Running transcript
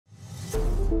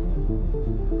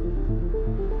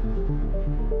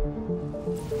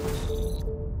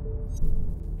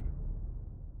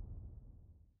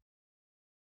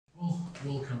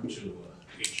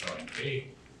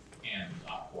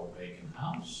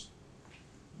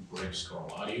Greg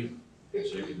Scarlatti,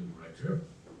 Executive Director,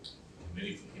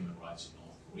 Committee for Human Rights in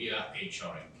North Korea,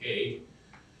 HRNK.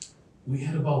 We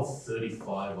had about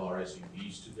 35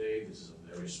 RSVPs today. This is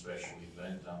a very special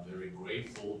event. I'm very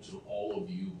grateful to all of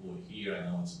you who are here. I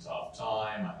know it's a tough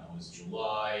time. I know it's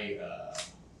July.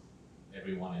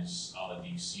 Everyone is out of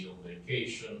DC on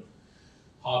vacation.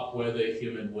 Hot weather,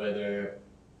 humid weather,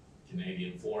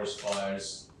 Canadian forest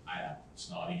fires. I know, it's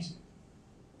not easy.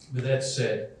 With that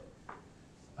said,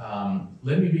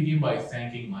 let me begin by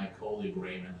thanking my colleague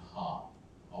Raymond Ha,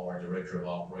 our Director of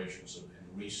Operations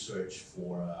and Research,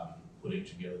 for putting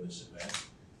together this event.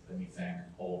 Let me thank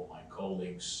all of my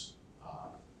colleagues,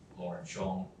 Lauren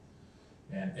Chong,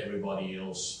 and everybody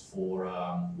else for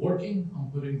working on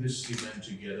putting this event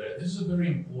together. This is a very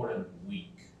important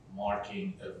week,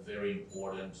 marking a very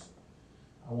important,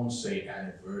 I won't say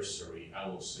anniversary, I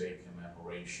will say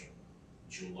commemoration.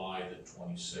 July the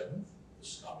 27th,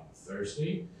 this coming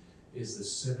Thursday, is the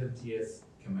 70th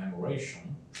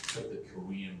commemoration of the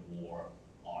Korean War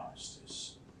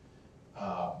armistice.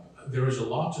 There is a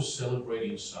lot to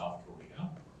celebrate in South Korea,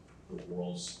 the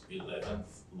world's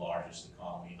 11th largest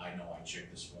economy. I know, I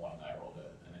checked this morning, I wrote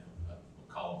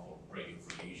a column for Radio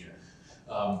Free Asia.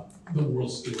 The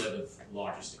world's 11th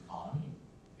largest economy,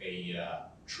 a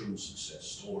true success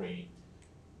story.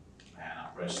 Anna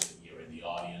Preston here in the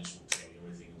audience will tell you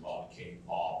everything about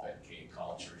K-pop and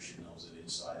K-culture. She knows it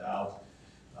inside out.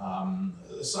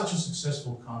 Such a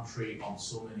successful country on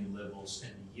so many levels,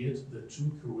 and yet the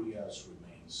two Koreas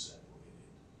remain separated.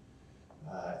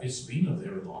 It's been a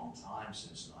very long time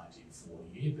since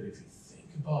 1948, but if you think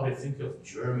about it, think of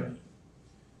Germany.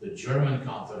 The German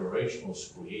Confederation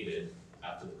was created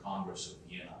after the Congress of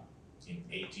Vienna in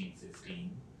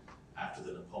 1815, after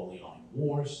the Napoleonic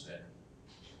Wars. Then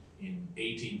in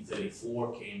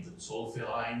 1834 came the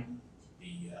Zollverein,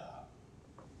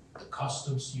 the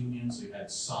customs unions. They had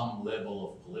some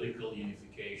level of political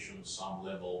unification, some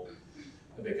level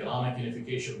of economic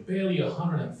unification. Barely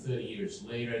 130 years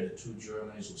later, the two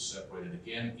Germanys were separated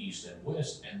again, East and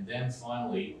West, and then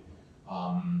finally,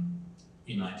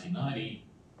 in 1990,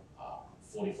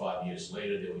 45 years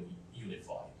later, they were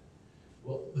unified.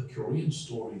 Well, the Korean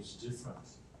story is different.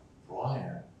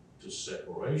 Prior to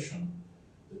separation,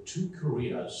 the two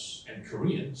Koreas and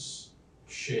Koreans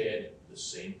shared the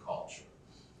same culture,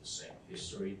 the same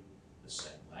history, the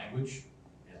same language,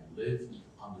 and lived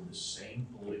under the same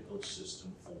political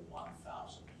system for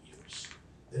 1,000 years.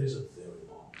 That is a very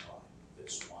long time.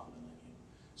 That's 1 millennium.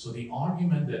 So the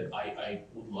argument that I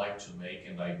would like to make,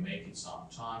 and I make it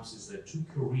sometimes, is that to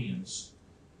Koreans,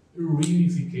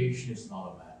 reunification is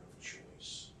not a matter of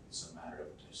choice. It's a matter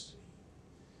of destiny.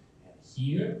 And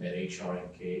here at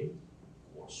HRNK,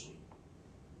 of course, we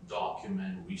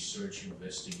document, research,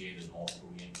 investigate the North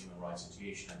Korean human rights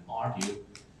situation and argue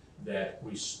that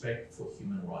respect for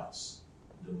human rights,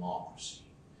 democracy,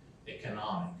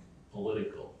 economic,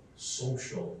 political,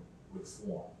 social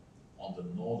reform on the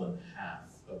northern half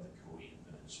of the Korean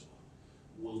Peninsula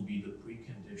will be the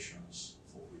preconditions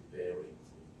for preparing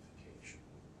for unification.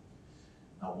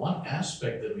 Now, one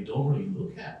aspect that we don't really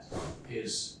look at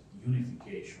is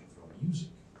unification from music.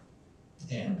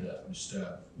 And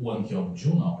Mr. Hyung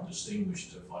Joon, our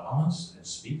distinguished violinist and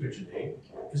speaker today,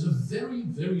 is a very,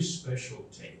 very special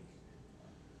take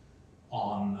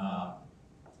on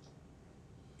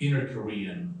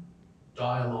inter-Korean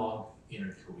dialogue,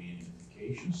 inter-Korean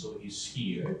unification. So he's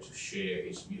here to share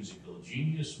his musical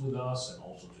genius with us and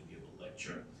also to give a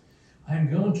lecture. I am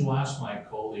going to ask my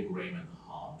colleague Raymond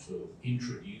Han to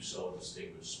introduce our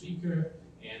distinguished speaker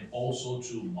and also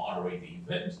to moderate the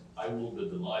event. I will be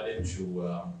delighted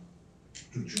to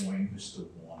join Mr.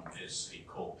 Won as a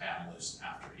co-panelist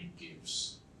after he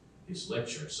gives his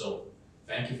lecture. So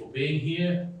thank you for being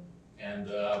here, and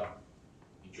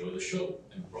enjoy the show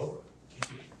and the program.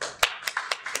 Thank you.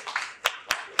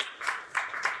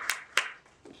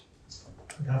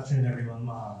 Good afternoon, everyone.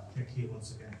 Thank you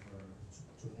once again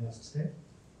for joining us today.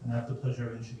 And I have the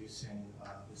pleasure of introducing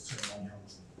Mr. Won Hyung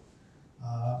Joon.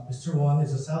 Mr. Won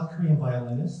is a South Korean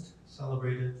violinist,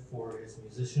 celebrated for his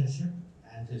musicianship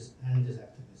and his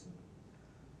activism.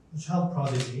 A child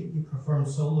prodigy, he performed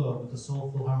solo with the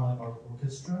Seoul Philharmonic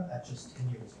Orchestra at just 10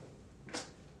 years old.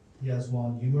 He has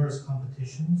won numerous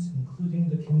competitions, including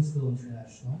the Kingsville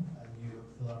International and New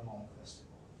York Philharmonic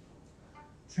Festival.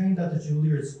 Trained at the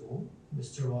Juilliard School,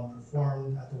 Mr. Won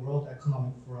performed at the World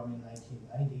Economic Forum in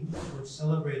 1990, which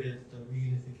celebrated the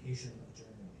reunification of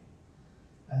Germany.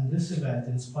 And this event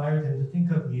inspired him to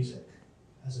think of music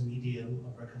as a medium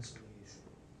of reconciliation.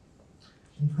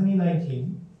 In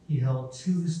 2019, he held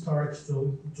 2 historic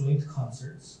joint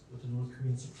concerts with the North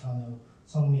Korean soprano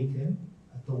Sung Mi Kim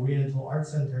at the Oriental Art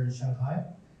Center in Shanghai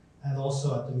and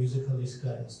also at the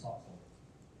Musicaliska in Stockholm.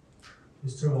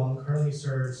 Mr. Won currently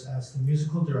serves as the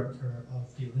musical director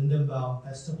of the Lindenbaum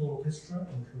Festival Orchestra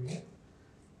in Korea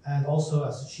and also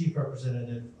as the chief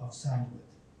representative of Soundwit.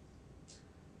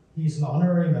 He's an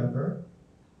honorary member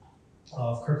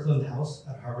of Kirkland House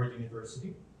at Harvard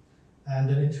University and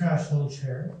an international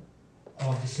chair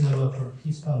of the Cinema for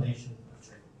Peace Foundation of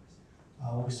Germany.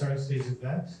 We'll be starting today's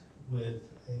event with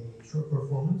a short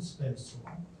performance by Mr.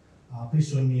 Won.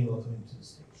 Please join me in welcoming him to the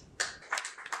stage.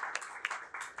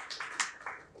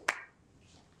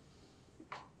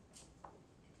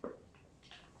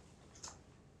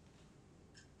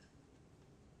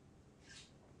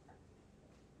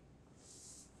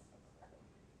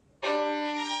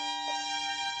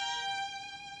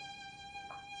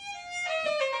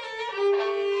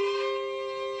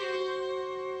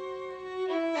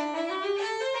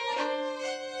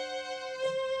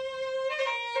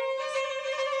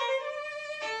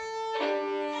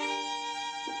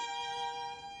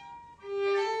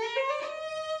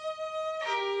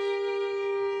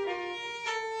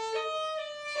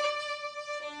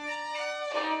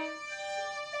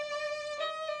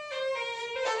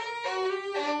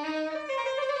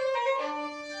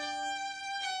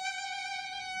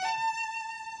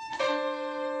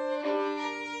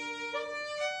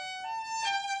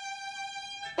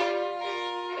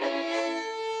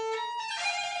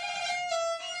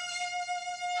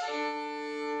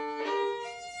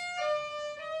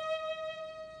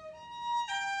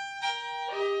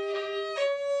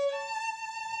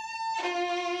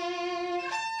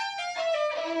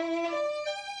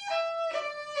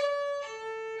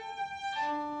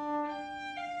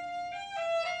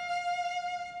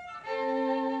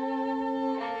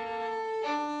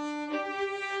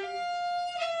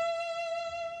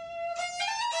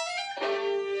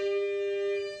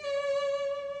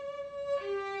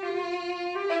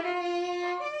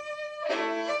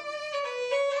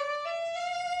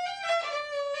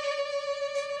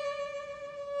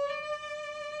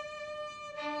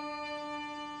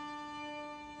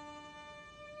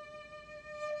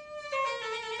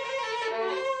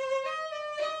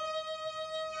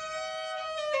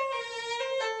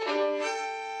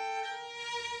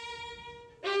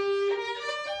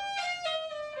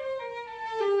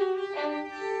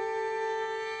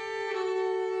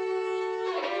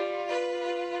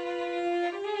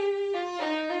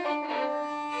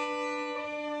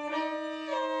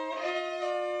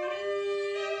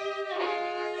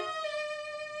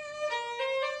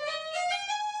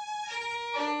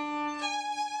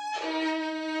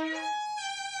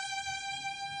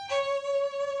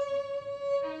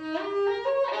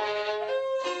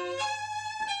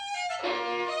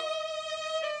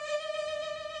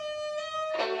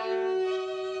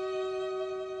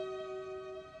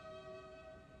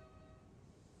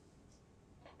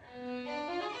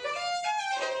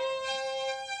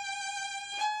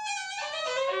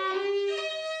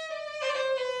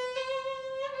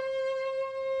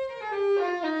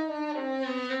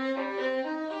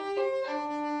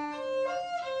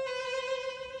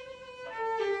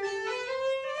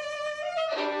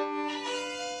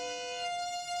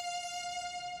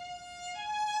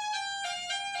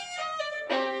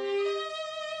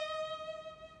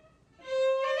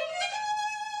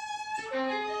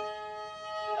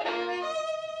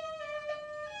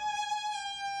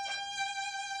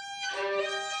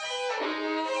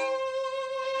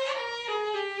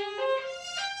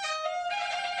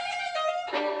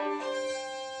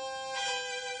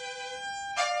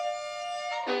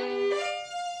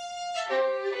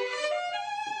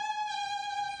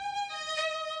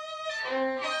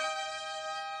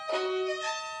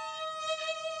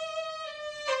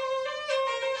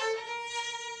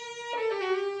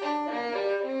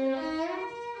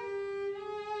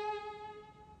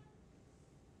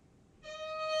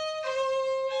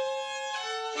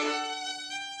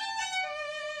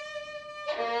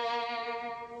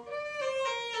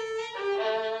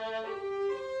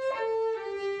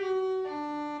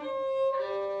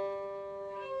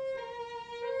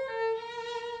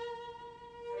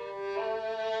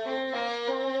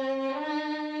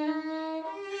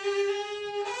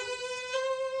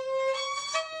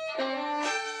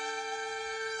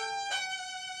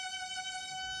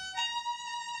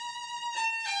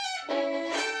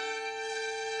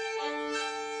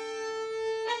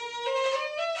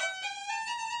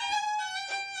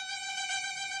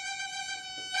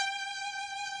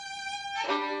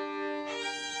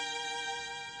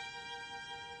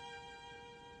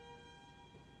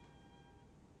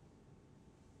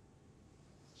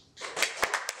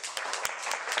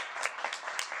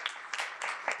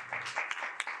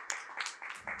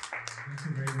 Thank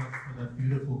you very much for that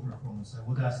beautiful performance. I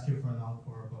would ask you for an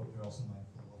encore, but we're also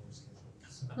mindful of our schedule.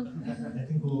 So I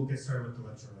think we'll get started with the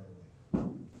lecture right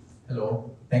away.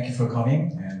 Hello, thank you for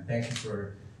coming and thank you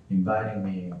for inviting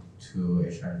me to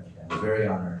HRNK. I'm very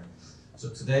honored. So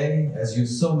today, as you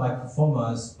saw my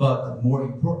performance, but more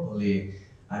importantly,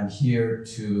 I'm here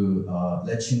to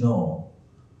let you know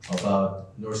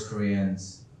about North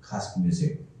Korean's classical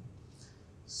music.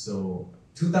 So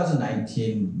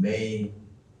 2019, May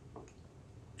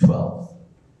 12th,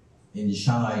 in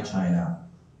Shanghai, China,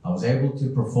 I was able to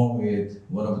perform with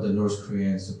one of the North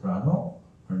Korean soprano.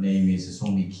 Her name is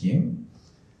Kim.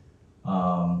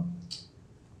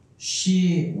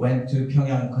 She went to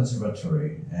Pyongyang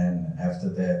Conservatory, and after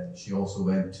that, she also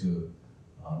went to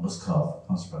Moscow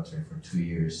Conservatory for 2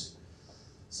 years.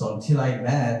 So until I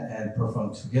met and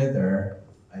performed together,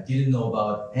 I didn't know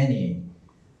about any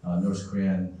North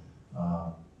Korean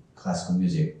classical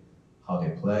music, how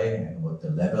they play and what the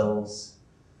levels.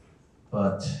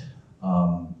 But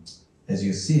as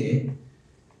you see,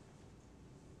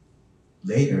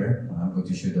 later, I'm going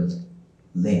to show the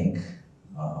link.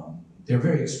 They're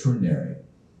very extraordinary.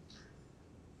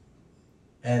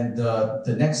 And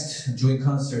the next joint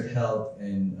concert held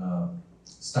in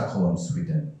Stockholm,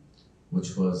 Sweden,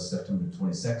 which was September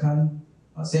 22nd,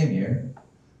 same year.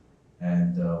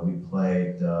 And we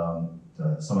played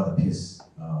some of the piece.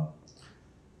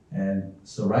 And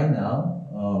so right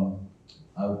now,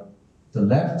 the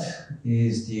left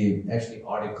is the actually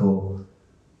article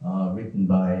written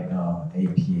by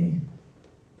AP,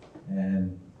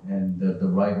 and the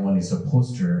right one is a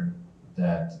poster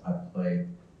that I played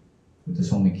with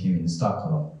the Kim in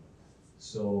Stockholm.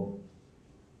 So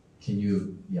can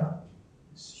you,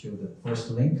 show the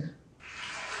first link?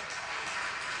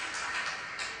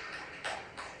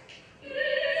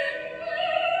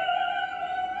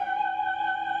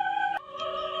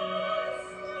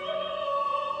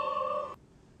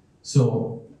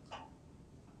 So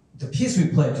the piece we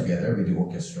played together with the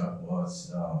orchestra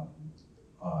was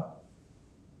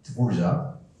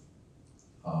Dvorak.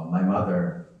 My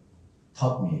mother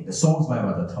taught me, the songs my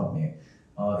mother taught me.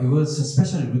 It was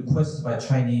especially requested by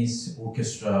Chinese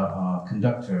orchestra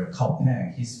conductor Cao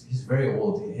Peng. He's very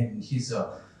old, and he's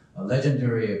a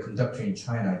legendary conductor in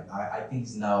China. I think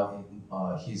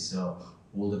he's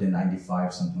older than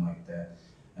 95, something like that.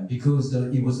 And because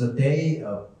it was the day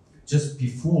just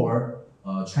before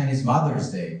Chinese Mother's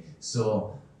Day,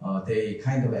 so they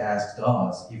kind of asked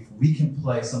us if we can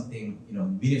play something,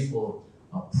 meaningful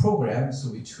program.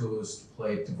 So we chose to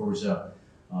play Dvorak,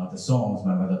 the songs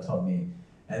my mother taught me,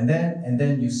 and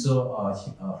then you saw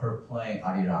her playing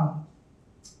Arirang,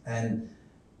 and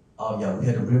we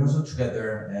had a rehearsal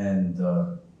together, and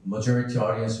majority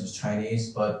audience was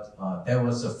Chinese, but that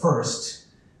was the first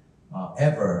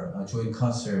ever joint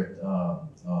concert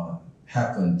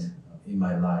happened in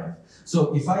my life.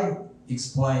 So if I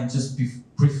explain just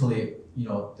briefly,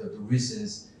 the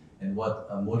reasons and what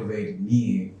motivated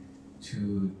me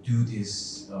to do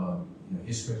this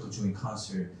historical joint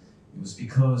concert, it was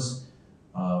because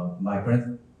my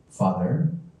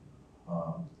grandfather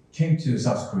came to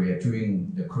South Korea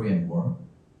during the Korean War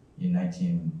in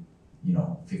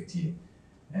 1950,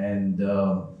 and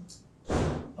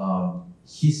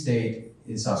he stayed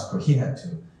in South Korea. He had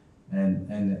to,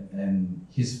 and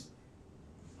his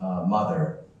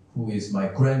mother, who is my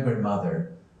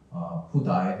grandmother, who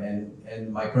died,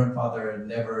 and my grandfather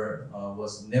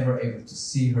was never able to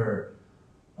see her,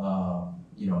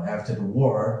 after the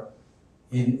war.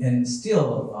 And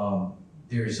still,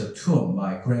 there is a tomb,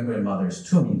 my grandmother's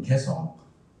tomb in Kaesong,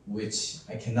 which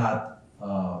I cannot,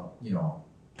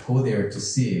 go there to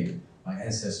see my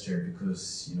ancestor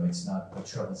because it's not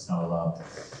travel's not allowed.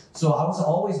 So I was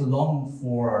always longing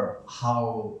for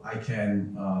how I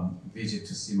can visit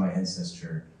to see my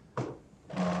ancestor.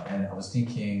 And I was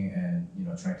thinking and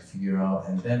trying to figure out,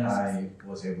 and then I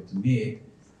was able to meet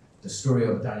the story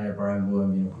of Daniel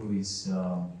Barenboim, who is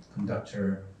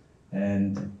conductor,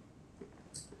 and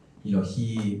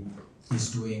he's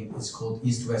doing, it's called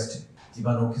East-West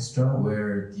Divan Orchestra,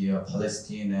 where the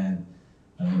Palestine and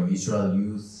Israel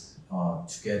youth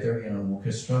together in an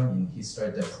orchestra, and he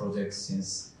started that project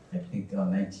since I think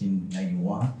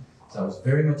 1991. So I was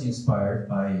very much inspired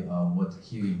by what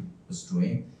he was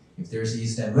doing. If there's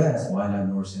East and West, why not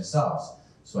North and South?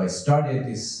 So I started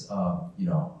this,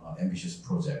 ambitious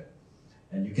project.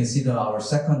 And you can see our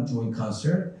second joint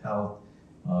concert held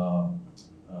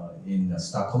in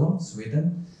Stockholm,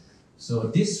 Sweden. So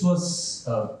this was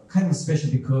kind of special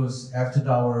because after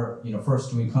our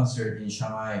first joint concert in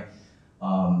Shanghai,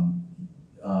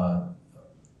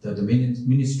 the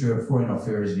Ministry of Foreign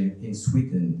Affairs in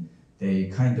Sweden, they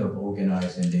kind of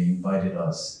organized and they invited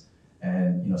us.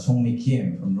 And Song Mi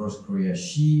Kim from North Korea,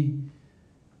 she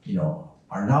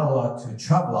are not allowed to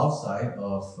travel outside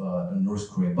of North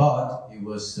Korea, but it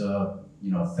was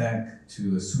thanks to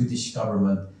the Swedish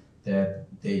government that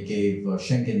they gave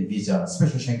Schengen visa,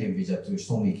 special Schengen visa to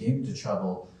Song Mi Kim to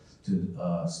travel to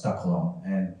Stockholm.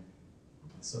 And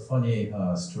it's a funny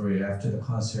story. After the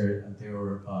concert, there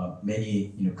were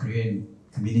many Korean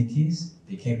communities.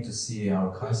 They came to see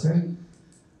our concert,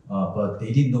 but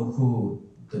they didn't know who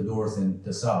the North and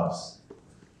the South.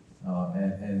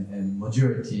 And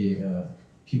majority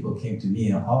people came to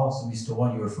me. Oh, so Mr.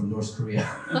 Won, you are from North Korea.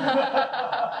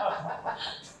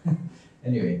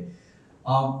 Anyway,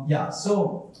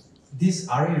 so this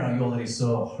Ariana, you already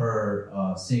saw her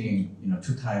singing,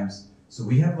 2 times. So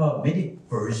we have many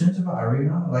versions of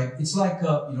Ariana. Like it's like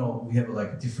we have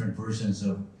like different versions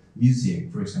of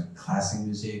music. For example, classic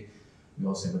music. We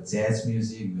also have jazz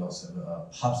music. We also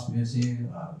have pop music.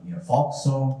 Folk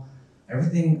song.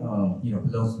 Everything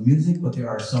belongs to music, but there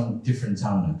are some different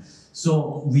genres.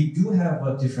 So we do have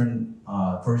different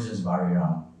versions of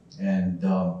Ariana, and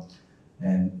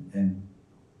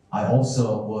I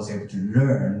also was able to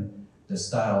learn the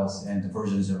styles and the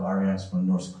versions of Arianas from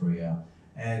North Korea.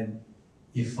 And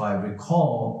if I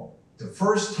recall, the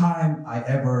first time I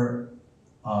ever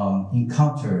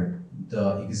encountered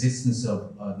the existence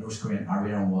of North Korean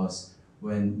Ariana was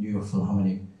when New York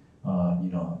Philharmonic,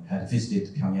 had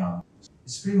visited Pyongyang.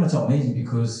 It's pretty much amazing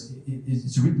because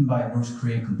it's written by a North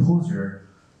Korean composer,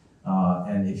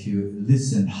 and if you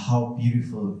listen how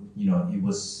beautiful it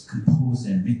was composed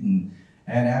and written.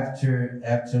 And after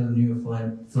the New York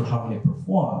Philharmonic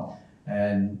performed,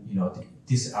 and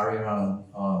this Ariana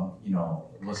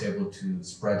was able to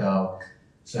spread out.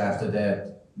 So after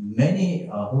that, many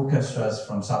orchestras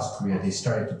from South Korea, they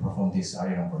started to perform this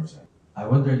Ariana version. I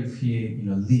wonder if he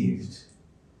lived,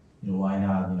 why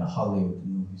not Hollywood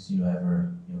movies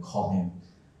ever call him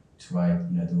to write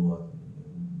do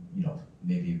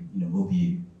maybe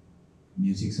movie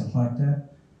music, something like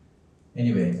that.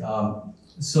 Anyway,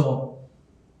 so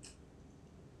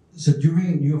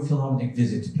during New York Philharmonic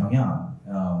visit to Pyongyang,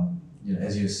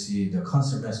 as you see, the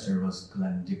concertmaster was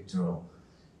Glenn Dictorel.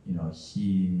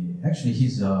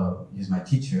 He's my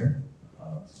teacher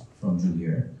from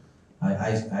Juilliard.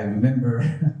 I remember,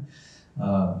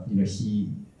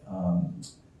 he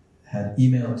had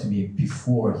emailed to me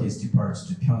before his departure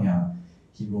to Pyongyang.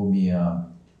 He wrote me,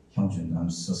 Hyung Joon, I'm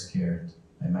so scared.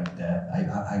 I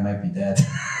might be dead.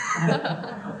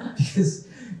 Because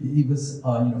it was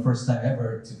first time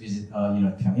ever to visit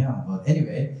Pyongyang. But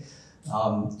anyway,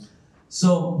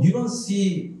 so you don't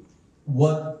see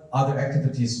what other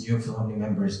activities New York Philharmonic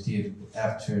members did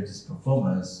after this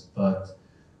performance, but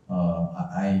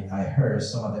I heard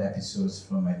some other episodes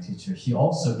from my teacher. He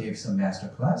also gave some master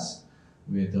class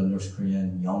with the North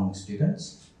Korean young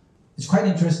students. It's quite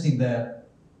interesting that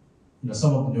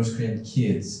some of the North Korean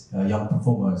kids, young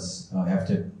performers,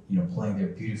 after playing their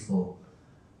beautiful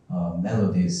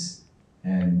melodies,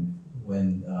 and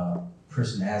when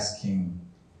person asking,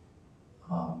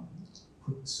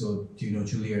 so do you know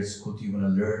Juilliard School? Do you want to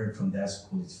learn from that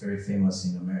school? It's very famous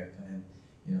in America, and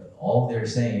all they're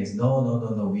saying is no.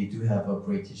 We do have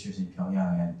great teachers in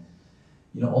Pyongyang,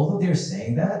 and although they're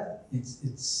saying that,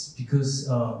 it's because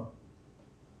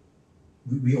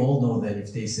we all know that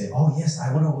if they say, oh yes,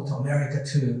 I want to go to America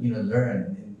to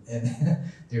learn, and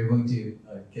they're going to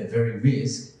get very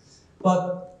risk.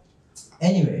 But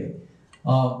anyway,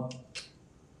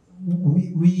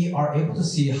 we are able to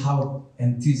see how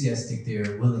enthusiastic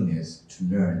their willingness to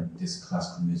learn this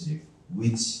classical music,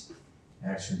 which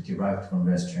actually derived from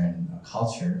Western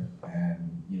culture.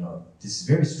 And this is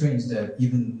very strange that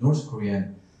even North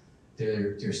Korean,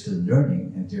 they're still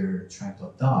learning and they're trying to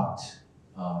adopt.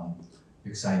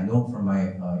 Because I know from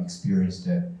my experience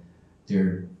that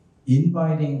they're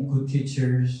inviting good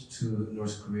teachers to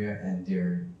North Korea, and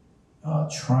they're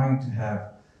trying to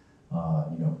have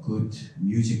good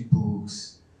music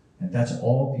books, and that's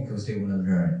all because they want to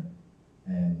learn.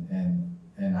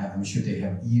 And I'm sure they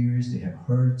have ears, they have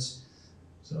hearts.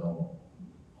 So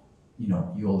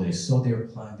you already saw their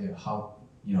plan, how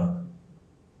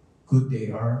good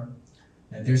they are.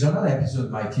 And there's another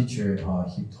episode. My teacher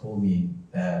he told me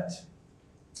that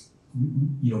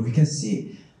we can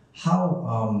see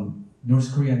how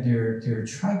North Korean they're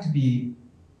trying to be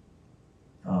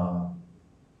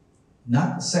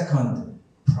not second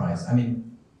prize. I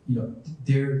mean,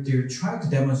 they're trying to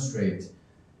demonstrate,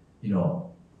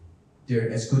 they're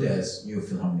as good as New York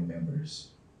Philharmonic members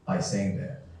by saying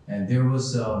that. And there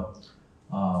was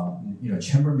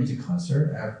chamber music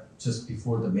concert just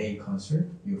before the main concert,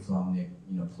 New Philharmonic,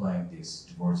 playing this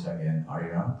Dvorak and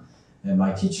Arirang. And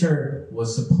my teacher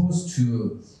was supposed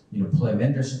to, play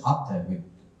Mendelssohn Octet with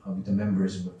the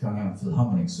members of Pyongyang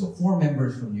Philharmonic. So 4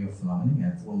 members from New Philharmonic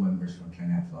and 4 members from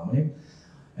Pyongyang Philharmonic.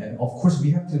 And of course,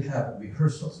 we have to have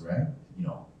rehearsals, right?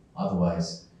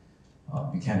 Otherwise,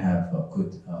 we can't have a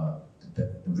good the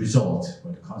result for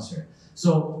the concert.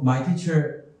 So my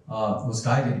teacher was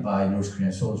guided by a North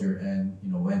Korean soldier and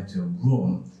went to a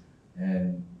room,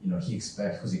 and he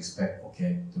expect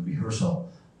okay, the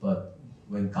rehearsal. But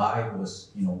when guy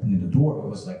was opening the door, it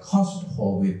was like concert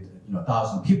hall with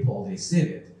 1,000 people. They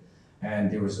seated,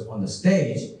 and there was on the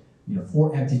stage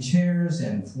 4 empty chairs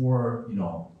and 4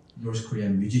 North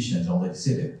Korean musicians already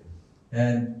seated,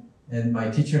 and my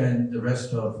teacher and the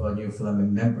rest of New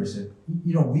Philharmonic members said,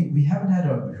 we haven't had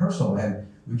a rehearsal and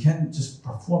we can't just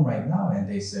perform right now. And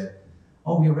they said,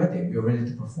 oh, we're ready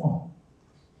to perform.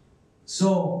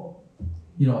 So,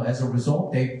 as a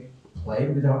result, they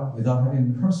played without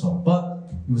having rehearsal,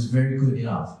 but it was very good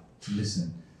enough to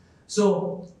listen.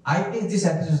 So I think this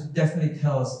episode definitely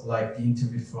tells, like the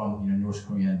interview from North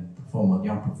Korean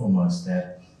young performers,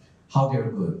 that how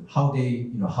they're good, how they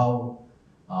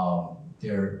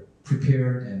they're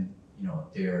prepared and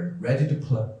they're ready to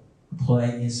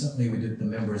play instantly with the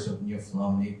members of New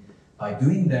Philharmonic. By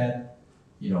doing that,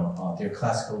 their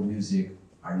classical music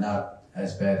are not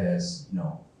as bad as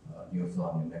New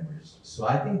Philharmonic members. So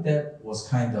I think that was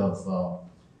kind of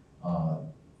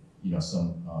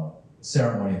some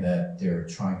ceremony that they're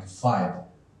trying to fight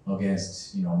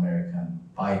against American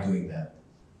by doing that.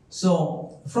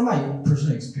 So from my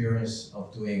personal experience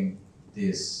of doing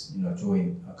this,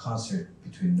 joint concert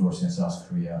between North and South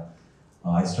Korea,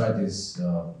 I started this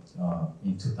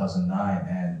in 2009,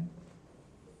 and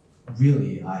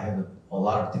really I had a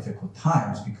lot of difficult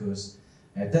times because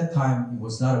at that time it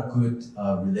was not a good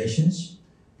relationship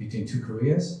between 2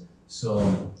 Koreas.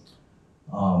 So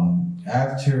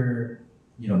after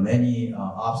many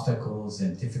obstacles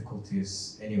and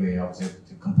difficulties, anyway, I was able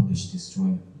to accomplish this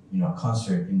joint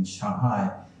concert in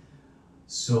Shanghai.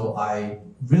 So I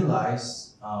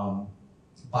realized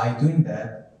by doing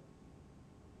that,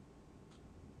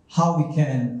 how we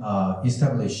can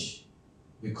establish,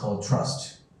 we call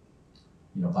trust,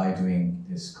 by doing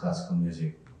this classical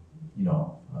music,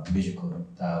 musical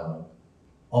dialogue.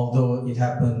 Although it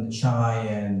happened in Shanghai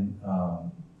and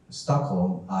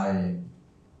Stockholm, I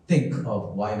think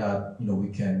of why not, we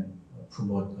can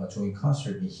promote a joint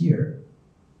concert here,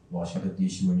 Washington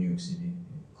DC or New York City.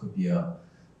 It could be a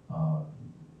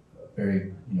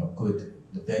very good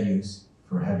venues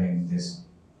for having this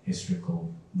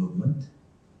historical movement.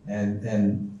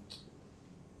 And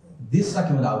this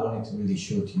document I wanted to really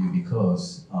show to you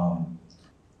because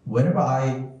whenever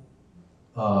I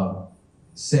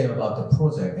say about the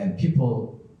project and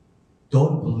people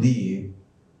don't believe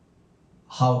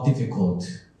how difficult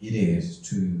it is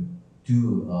to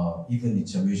do even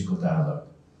it's a musical dialogue.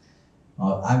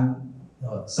 I'm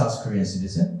a South Korean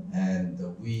citizen, and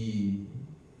we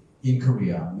in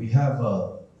Korea we have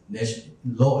a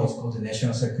law. It's called the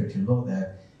National Security Law,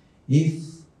 that if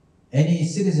any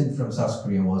citizen from South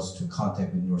Korea was to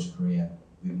contact with North Korea,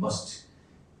 we must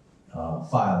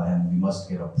file and we must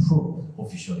get approved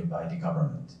officially by the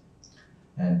government.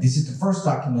 And this is the first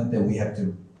document that we have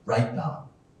to write down.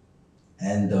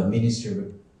 And the Ministry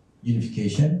of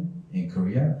Unification in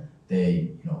Korea,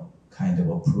 they kind of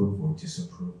approve or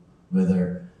disapprove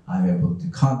whether I'm able to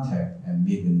contact and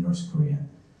meet with North Korea.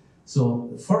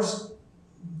 So first,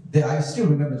 I still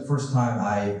remember the first time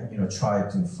I tried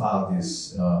to file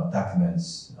these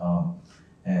documents,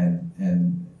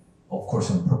 and of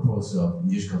course on purpose of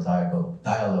musical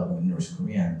dialogue with North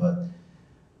Korean. But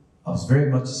I was very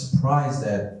much surprised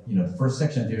that the first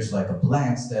section there's like a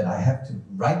blanks that I have to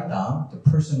write down the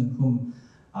person whom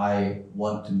I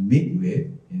want to meet with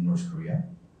in North Korea.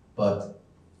 But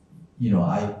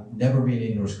I never been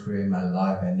in North Korea in my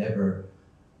life. I never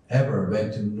ever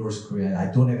went to North Korea.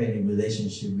 I don't have any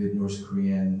relationship with North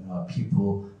Korean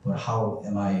people. But how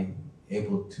am I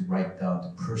able to write down the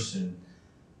person,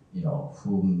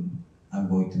 whom I'm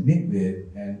going to meet with?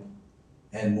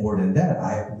 And more than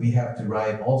that, we have to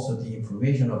write also the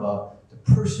information about the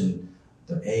person,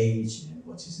 the age, and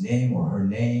what's his name or her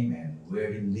name, and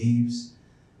where he lives,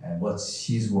 and what's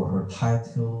his or her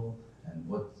title, and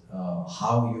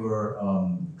how you're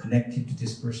connected to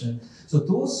this person. So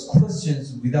those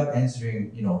questions, without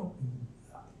answering,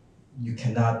 you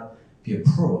cannot be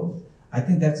approved. I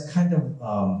think that's kind of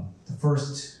the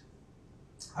first,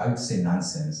 I would say,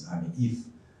 nonsense. I mean, if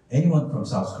anyone from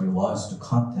South Korea wants to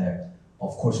contact,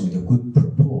 of course, with a good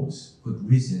purpose, good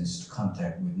reasons to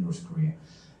contact with North Korea.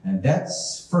 And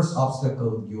that's first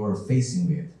obstacle you're facing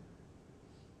with,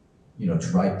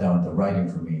 to write down the right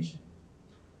information.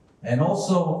 And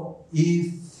also,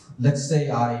 if, let's say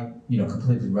I,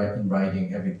 completely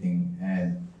writing everything,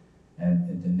 and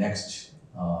the next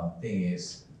thing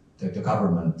is that the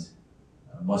government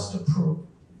must approve.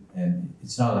 And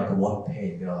it's not like a one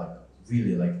page, they're like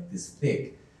really like this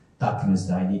thick documents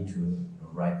that I need to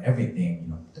write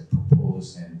everything, the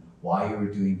propose and why you're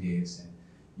doing this and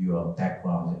your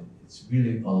background. It's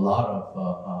really a lot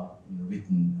of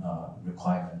written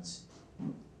requirements.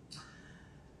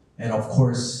 And of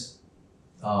course,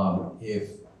 if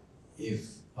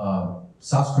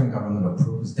South Korean government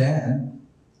approves, then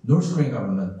North Korean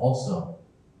government also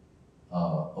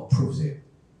approves it.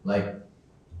 Like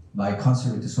my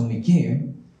concert with Song Mi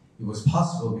Kim, it was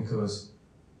possible because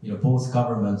both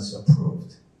governments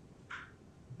approved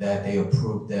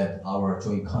that our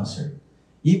joint concert.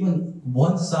 Even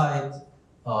one side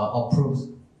approves,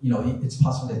 it's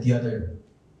possible that the other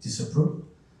disapprove,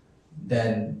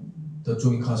 then the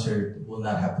joint concert will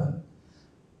not happen.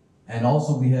 And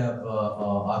also we have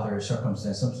other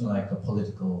circumstances, something like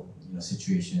political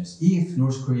situations. If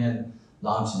North Korean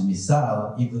launches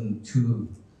missile, even two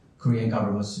Korean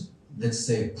governments, let's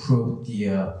say, approve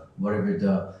the whatever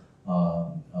the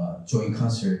joint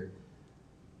concert,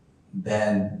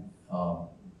 then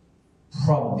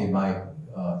probably my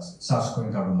South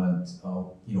Korean government,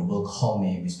 will call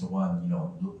me, Mr. Won,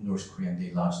 North Korean,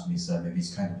 they launched missile, maybe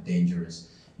it's kind of dangerous,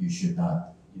 you should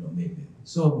not, make it.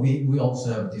 So we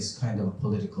also have this kind of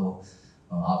political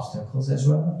obstacles as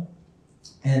well.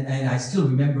 And I still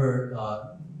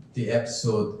remember the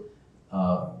episode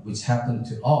which happened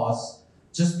to us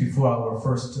just before our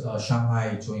first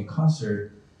Shanghai joint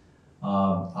concert.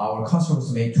 Our concert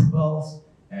was May 12th,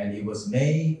 and it was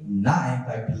May 9th,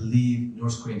 I believe,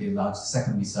 North Korea, they launched the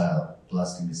second missile,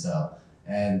 ballistic missile.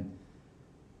 And,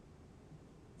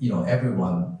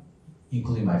 everyone,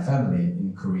 including my family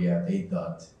in Korea, they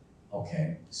thought,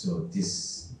 okay, so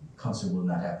this concert will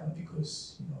not happen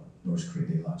because, North Korea,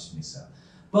 they launched missile.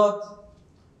 But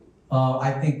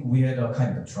I think we had a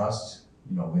kind of a trust,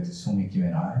 with Song Mi Kim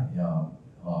and I.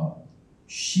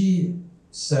 She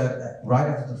said right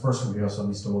after the first rehearsal,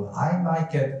 Mr. Won, I might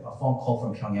get a phone call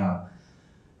from Pyongyang.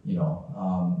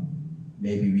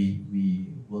 Maybe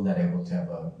we will not able to have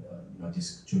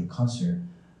this joint concert.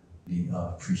 We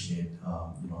appreciate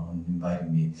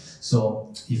inviting me.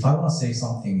 So if I want to say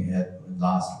something at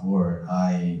last word,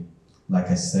 like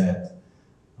I said,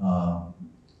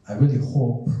 I really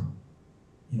hope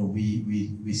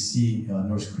we see a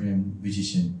North Korean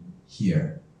musician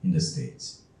here in the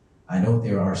States. I know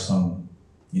there are some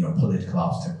political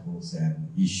obstacles and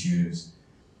issues.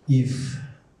 If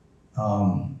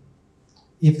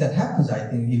that happens, I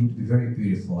think it would be very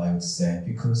beautiful, I would say,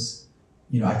 because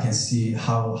I can see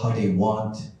how they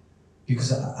want,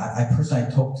 because I personally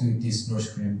talk to these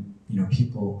North Korean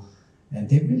people, and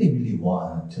they really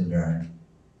want to learn.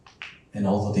 And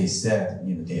although they said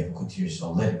they have good teachers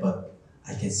already, but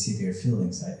I can see their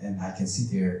feelings, and I can see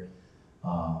their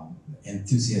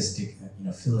enthusiastic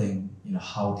feeling,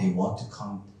 how they want to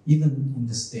come even in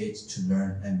the States to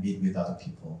learn and meet with other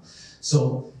people.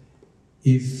 So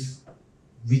if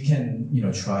we can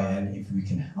try, and if we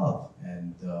can help,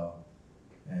 and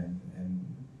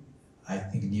I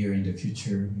think near in the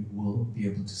future we will be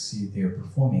able to see their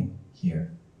performing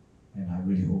here, and I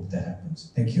really hope that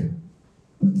happens. Thank you.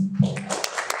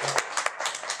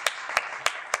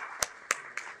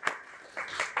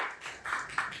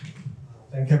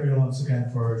 Thank everyone once again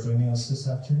for joining us this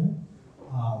afternoon.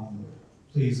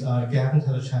 Please, if you haven't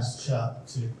had a chance to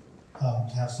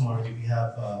have some already, we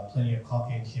have plenty of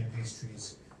coffee and tea and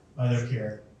pastries right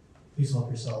here. Please help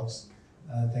yourselves.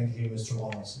 Thank you, Mr.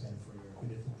 Won, once again for your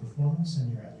beautiful performance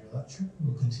and your lecture.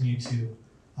 We'll continue to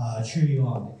cheer you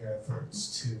on in your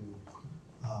efforts to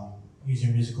use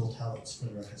your musical talents for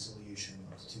the reconciliation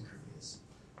of the two Koreas.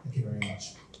 Thank you very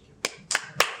much.